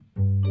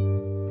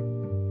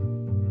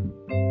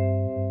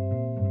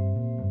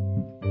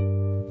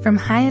From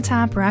high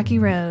atop Rocky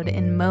Road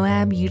in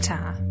Moab,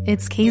 Utah,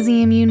 it's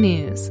KZMU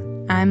News.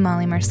 I'm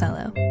Molly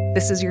Marcello.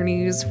 This is your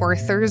news for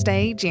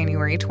Thursday,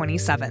 January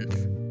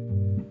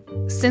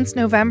 27th. Since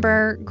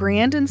November,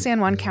 Grand and San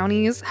Juan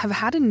counties have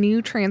had a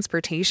new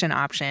transportation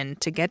option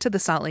to get to the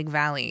Salt Lake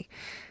Valley.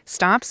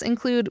 Stops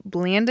include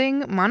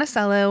Blanding,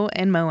 Monticello,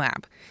 and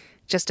Moab.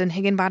 Justin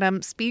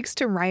Higginbottom speaks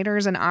to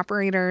riders and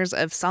operators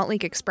of Salt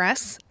Lake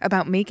Express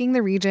about making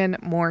the region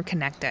more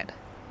connected.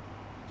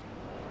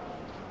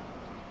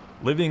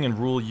 Living in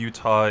rural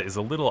Utah is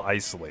a little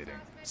isolating.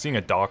 Seeing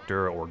a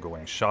doctor or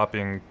going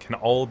shopping can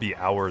all be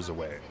hours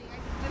away.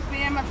 Just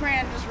me and my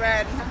friend just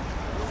riding.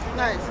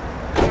 Nice.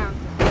 Yeah.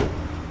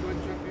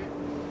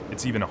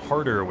 It's even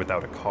harder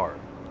without a car.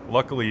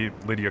 Luckily,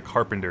 Lydia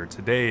Carpenter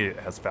today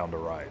has found a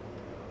ride.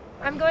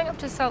 I'm going up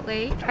to Salt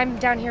Lake. I'm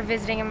down here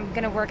visiting. I'm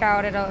going to work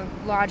out at a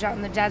lodge out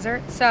in the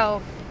desert.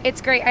 So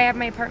it's great. I have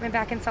my apartment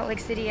back in Salt Lake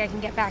City. I can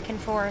get back and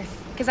forth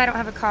because I don't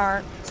have a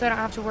car, so I don't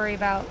have to worry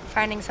about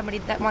finding somebody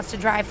that wants to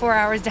drive 4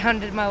 hours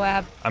down to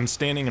Moab. I'm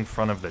standing in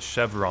front of the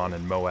Chevron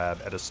in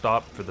Moab at a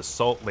stop for the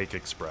Salt Lake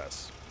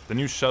Express. The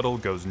new shuttle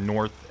goes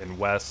north and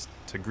west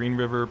to Green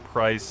River,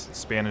 Price,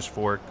 Spanish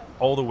Fork,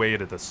 all the way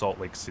to the Salt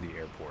Lake City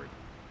Airport.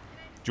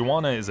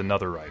 Joanna is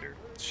another rider.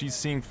 She's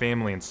seeing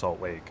family in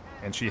Salt Lake,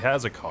 and she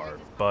has a car,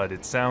 but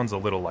it sounds a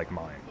little like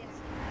mine.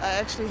 I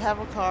actually have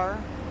a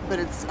car, but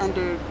it's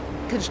under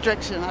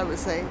construction, I would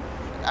say.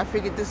 I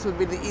figured this would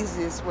be the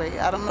easiest way.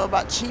 I don't know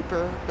about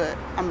cheaper, but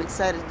I'm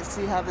excited to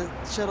see how the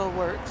shuttle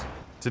works.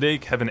 Today,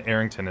 Kevin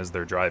Arrington is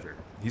their driver.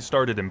 He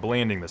started in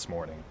Blanding this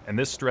morning, and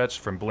this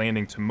stretch from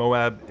Blanding to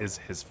Moab is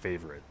his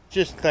favorite.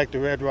 Just like the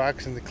red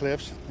rocks and the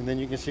cliffs, and then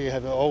you can see you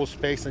have the old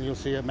space, and you'll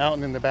see a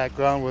mountain in the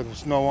background with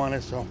snow on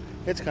it, so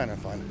it's kind of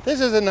fun.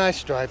 This is a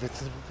nice drive.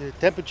 The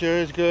temperature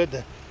is good,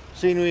 the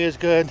scenery is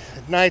good.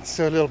 At night's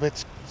a little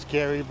bit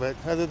scary, but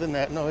other than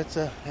that, no, it's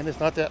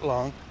not that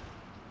long.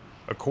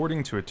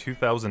 According to a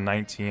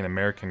 2019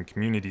 American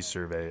Community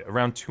Survey,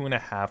 around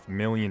 2.5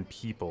 million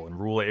people in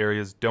rural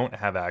areas don't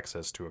have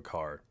access to a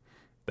car.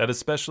 That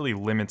especially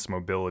limits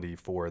mobility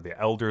for the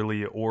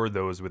elderly or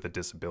those with a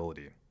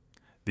disability.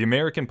 The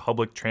American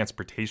Public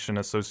Transportation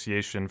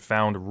Association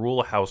found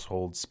rural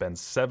households spend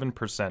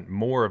 7%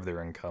 more of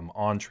their income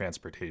on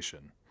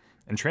transportation.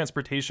 And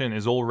transportation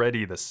is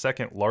already the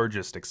second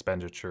largest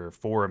expenditure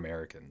for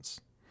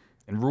Americans.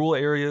 In rural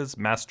areas,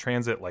 mass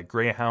transit like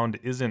Greyhound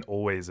isn't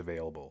always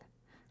available.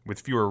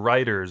 With fewer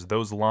riders,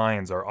 those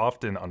lines are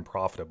often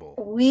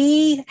unprofitable.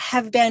 We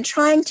have been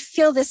trying to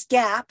fill this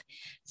gap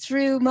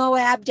through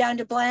Moab down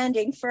to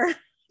Blanding for,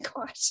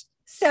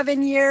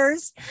 7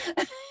 years.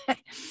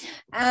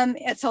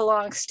 It's a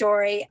long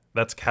story.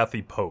 That's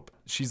Kathy Pope.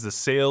 She's the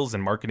sales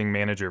and marketing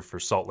manager for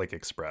Salt Lake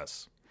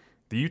Express.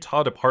 The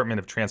Utah Department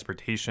of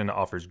Transportation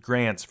offers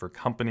grants for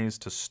companies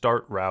to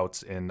start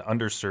routes in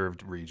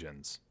underserved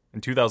regions.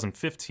 In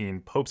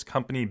 2015, Pope's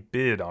company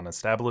bid on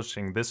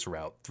establishing this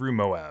route through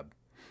Moab.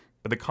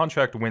 But the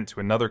contract went to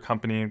another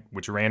company,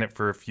 which ran it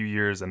for a few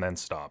years and then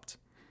stopped.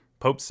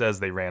 Pope says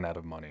they ran out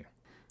of money.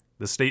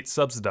 The state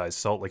subsidized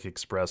Salt Lake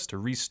Express to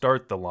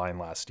restart the line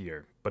last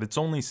year, but it's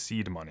only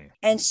seed money.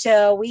 And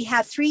so we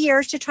have 3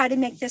 years to try to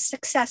make this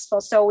successful.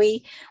 So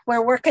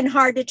we're working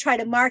hard to try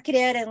to market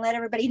it and let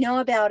everybody know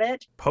about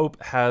it. Pope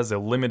has a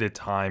limited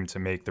time to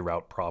make the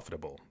route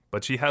profitable,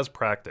 but she has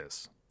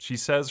practice. She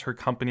says her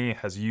company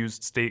has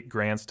used state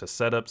grants to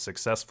set up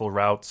successful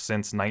routes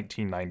since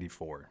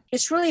 1994.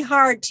 It's really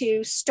hard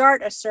to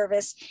start a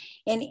service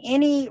in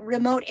any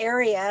remote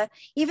area,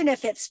 even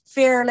if it's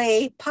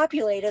fairly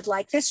populated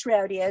like this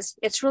route is.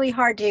 It's really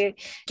hard to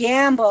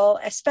gamble,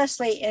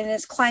 especially in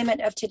this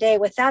climate of today,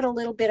 without a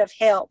little bit of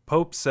help.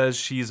 Pope says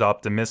she's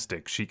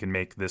optimistic she can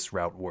make this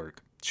route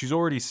work. She's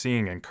already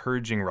seeing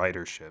encouraging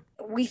ridership.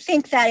 We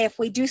think that if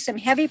we do some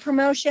heavy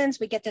promotions,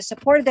 we get the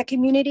support of the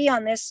community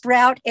on this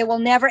route, it will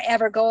never,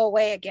 ever go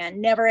away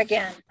again. Never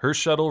again. Her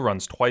shuttle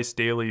runs twice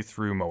daily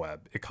through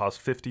Moab. It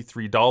costs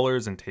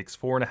 $53 and takes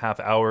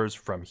 4.5 hours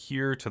from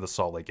here to the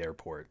Salt Lake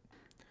Airport.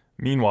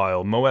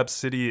 Meanwhile, Moab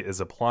City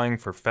is applying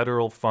for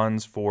federal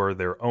funds for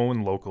their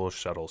own local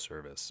shuttle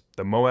service,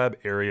 the Moab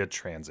Area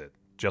Transit.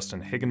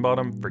 Justin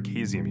Higginbottom for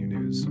KZMU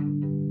News.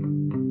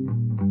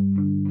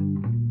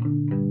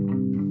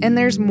 And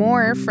there's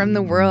more from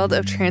the world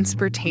of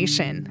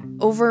transportation.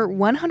 Over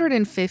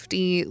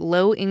 150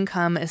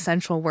 low-income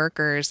essential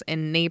workers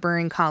in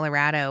neighboring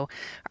Colorado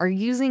are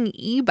using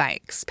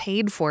e-bikes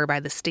paid for by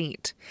the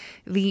state.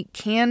 The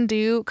Can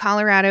Do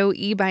Colorado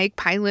e-bike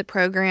pilot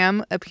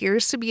program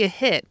appears to be a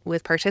hit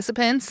with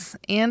participants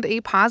and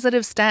a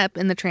positive step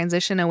in the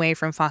transition away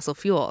from fossil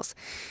fuels.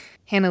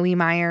 Hannah Lee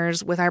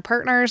Myers with our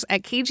partners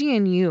at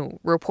KGNU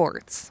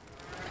reports.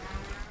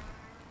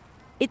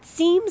 It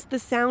seems the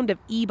sound of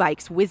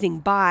e-bikes whizzing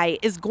by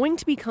is going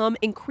to become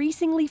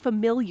increasingly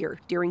familiar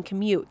during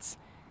commutes.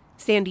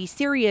 Sandy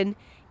Syrian,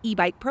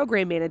 e-bike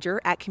program manager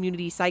at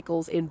Community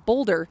Cycles in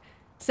Boulder,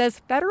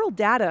 says federal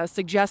data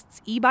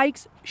suggests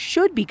e-bikes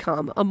should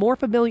become a more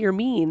familiar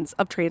means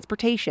of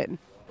transportation.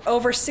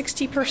 Over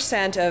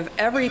 60% of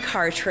every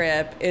car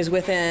trip is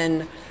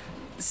within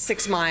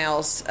 6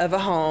 miles of a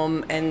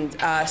home, and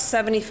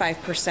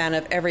 75%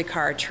 of every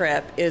car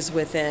trip is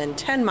within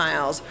 10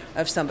 miles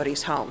of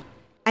somebody's home.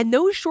 And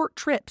those short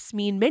trips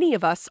mean many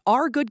of us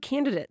are good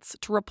candidates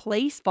to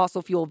replace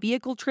fossil fuel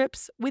vehicle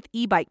trips with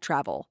e-bike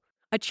travel.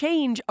 A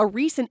change a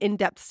recent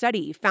in-depth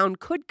study found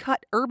could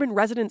cut urban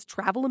residents'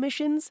 travel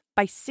emissions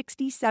by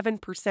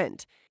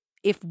 67%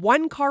 if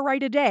one car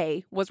ride a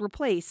day was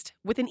replaced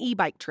with an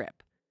e-bike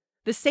trip.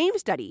 The same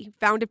study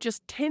found if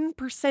just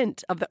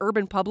 10% of the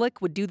urban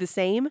public would do the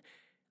same,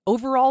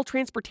 overall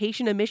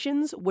transportation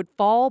emissions would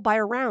fall by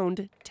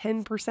around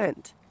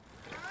 10%.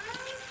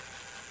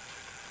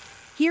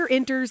 Here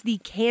enters the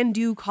Can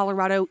Do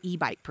Colorado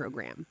e-bike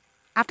program.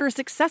 After a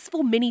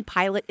successful mini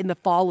pilot in the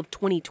fall of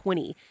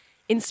 2020,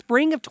 in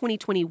spring of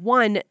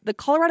 2021, the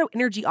Colorado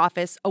Energy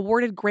Office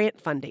awarded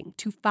grant funding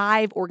to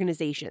 5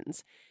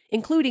 organizations,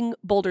 including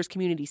Boulder's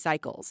Community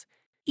Cycles.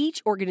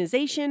 Each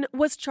organization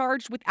was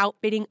charged with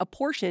outfitting a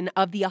portion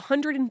of the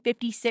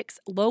 156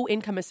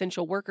 low-income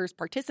essential workers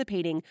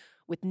participating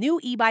with new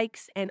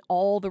e-bikes and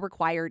all the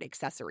required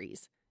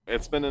accessories.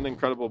 It's been an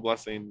incredible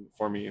blessing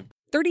for me.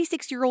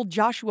 36-year-old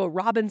Joshua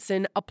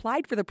Robinson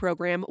applied for the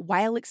program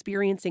while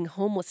experiencing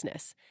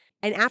homelessness.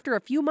 And after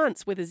a few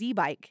months with his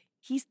e-bike,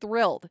 he's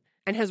thrilled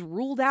and has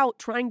ruled out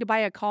trying to buy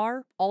a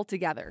car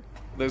altogether.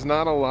 There's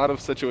not a lot of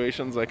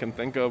situations I can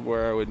think of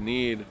where I would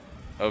need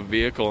a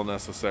vehicle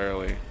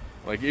necessarily.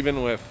 Like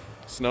even with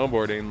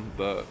snowboarding,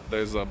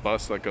 there's a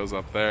bus that goes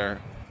up there.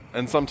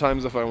 And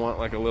sometimes if I want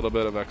like a little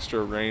bit of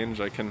extra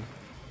range, I can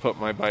put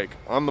my bike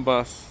on the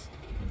bus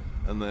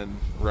and then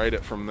ride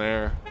it from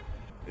there.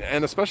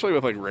 And especially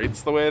with like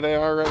rates the way they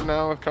are right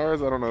now with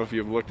cars, I don't know if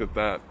you've looked at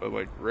that, but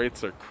like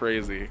rates are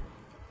crazy.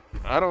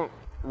 I don't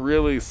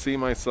really see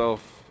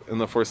myself in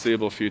the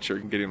foreseeable future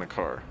getting a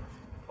car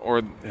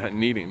or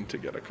needing to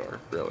get a car,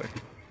 really.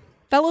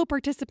 Fellow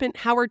participant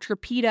Howard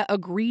Trapita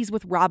agrees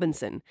with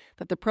Robinson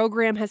that the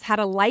program has had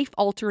a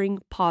life-altering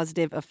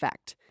positive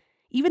effect,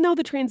 even though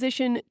the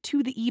transition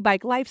to the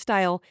e-bike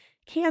lifestyle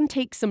can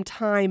take some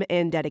time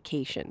and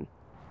dedication.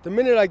 The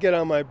minute I get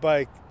on my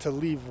bike to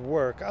leave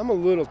work, I'm a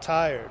little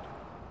tired,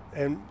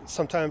 and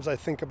sometimes I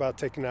think about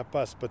taking that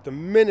bus, but the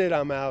minute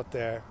I'm out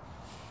there,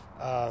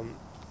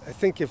 I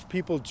think if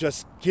people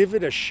just give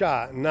it a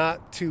shot,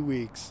 not 2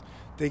 weeks,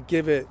 they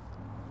give it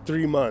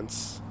 3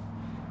 months,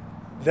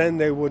 then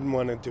they wouldn't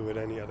want to do it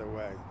any other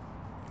way.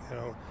 You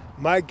know,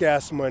 my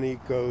gas money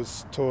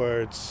goes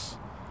towards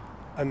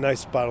a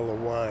nice bottle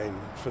of wine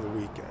for the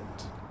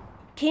weekend.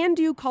 Can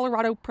Do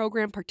Colorado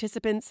program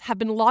participants have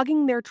been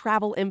logging their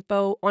travel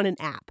info on an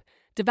app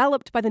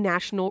developed by the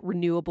National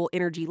Renewable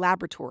Energy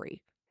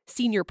Laboratory.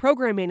 Senior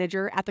program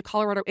manager at the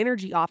Colorado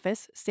Energy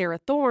Office, Sarah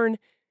Thorne,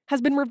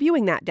 has been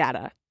reviewing that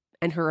data.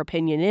 And her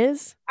opinion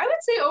is? I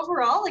would say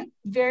overall,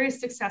 very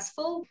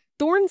successful.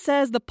 Thorne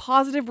says the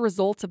positive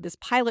results of this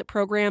pilot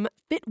program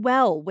fit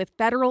well with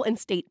federal and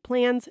state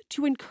plans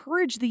to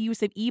encourage the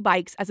use of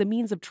e-bikes as a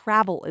means of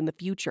travel in the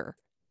future.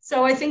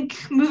 So I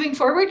think moving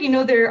forward,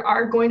 there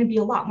are going to be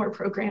a lot more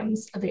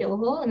programs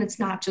available, and it's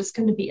not just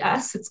going to be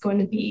us. It's going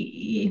to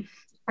be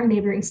our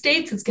neighboring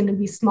states. It's going to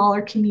be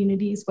smaller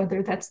communities,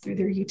 whether that's through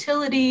their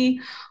utility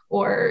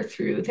or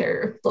through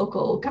their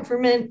local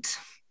government.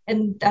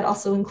 And that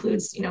also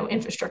includes,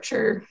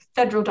 infrastructure,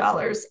 federal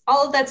dollars.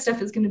 All of that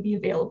stuff is going to be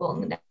available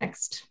in the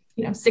next,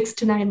 6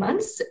 to 9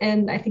 months.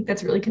 And I think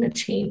that's really going to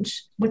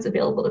change what's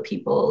available to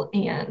people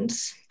and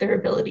their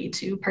ability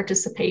to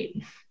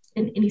participate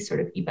in any sort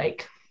of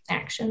e-bike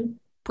action.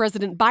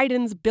 President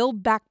Biden's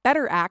Build Back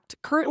Better Act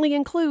currently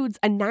includes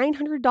a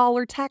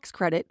 $900 tax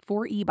credit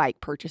for e-bike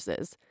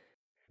purchases.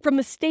 From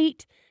the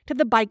state to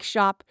the bike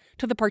shop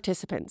to the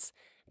participants,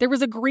 there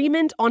was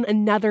agreement on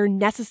another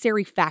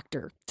necessary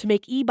factor to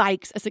make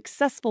e-bikes a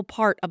successful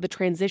part of the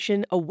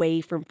transition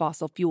away from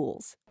fossil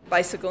fuels.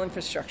 Bicycle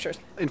infrastructure.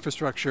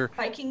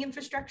 Biking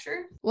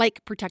infrastructure.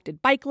 Like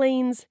protected bike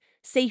lanes,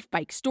 safe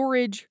bike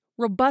storage,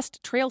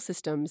 robust trail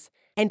systems,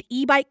 and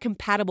e-bike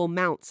compatible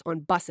mounts on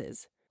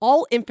buses.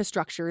 All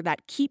infrastructure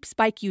that keeps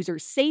bike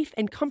users safe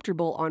and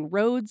comfortable on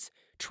roads,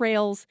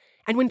 trails,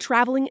 and when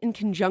traveling in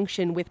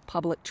conjunction with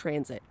public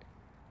transit,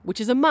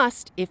 which is a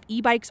must if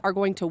e-bikes are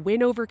going to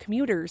win over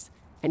commuters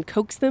and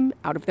coax them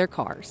out of their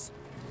cars.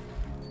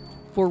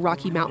 For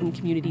Rocky Mountain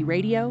Community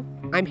Radio,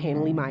 I'm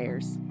Hanley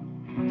Myers.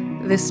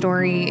 This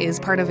story is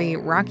part of a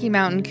Rocky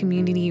Mountain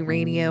Community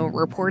Radio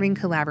reporting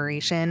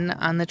collaboration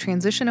on the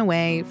transition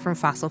away from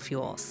fossil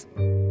fuels.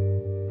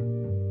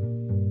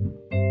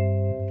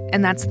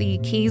 And that's the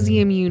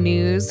KZMU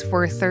News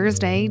for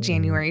Thursday,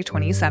 January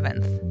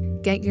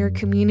 27th. Get your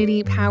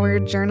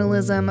community-powered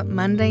journalism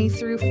Monday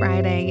through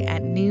Friday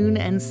at noon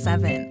and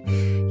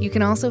 7. You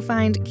can also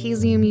find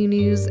KZMU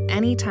News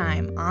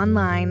anytime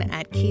online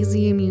at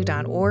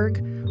kzmu.org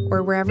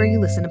or wherever you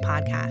listen to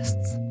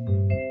podcasts.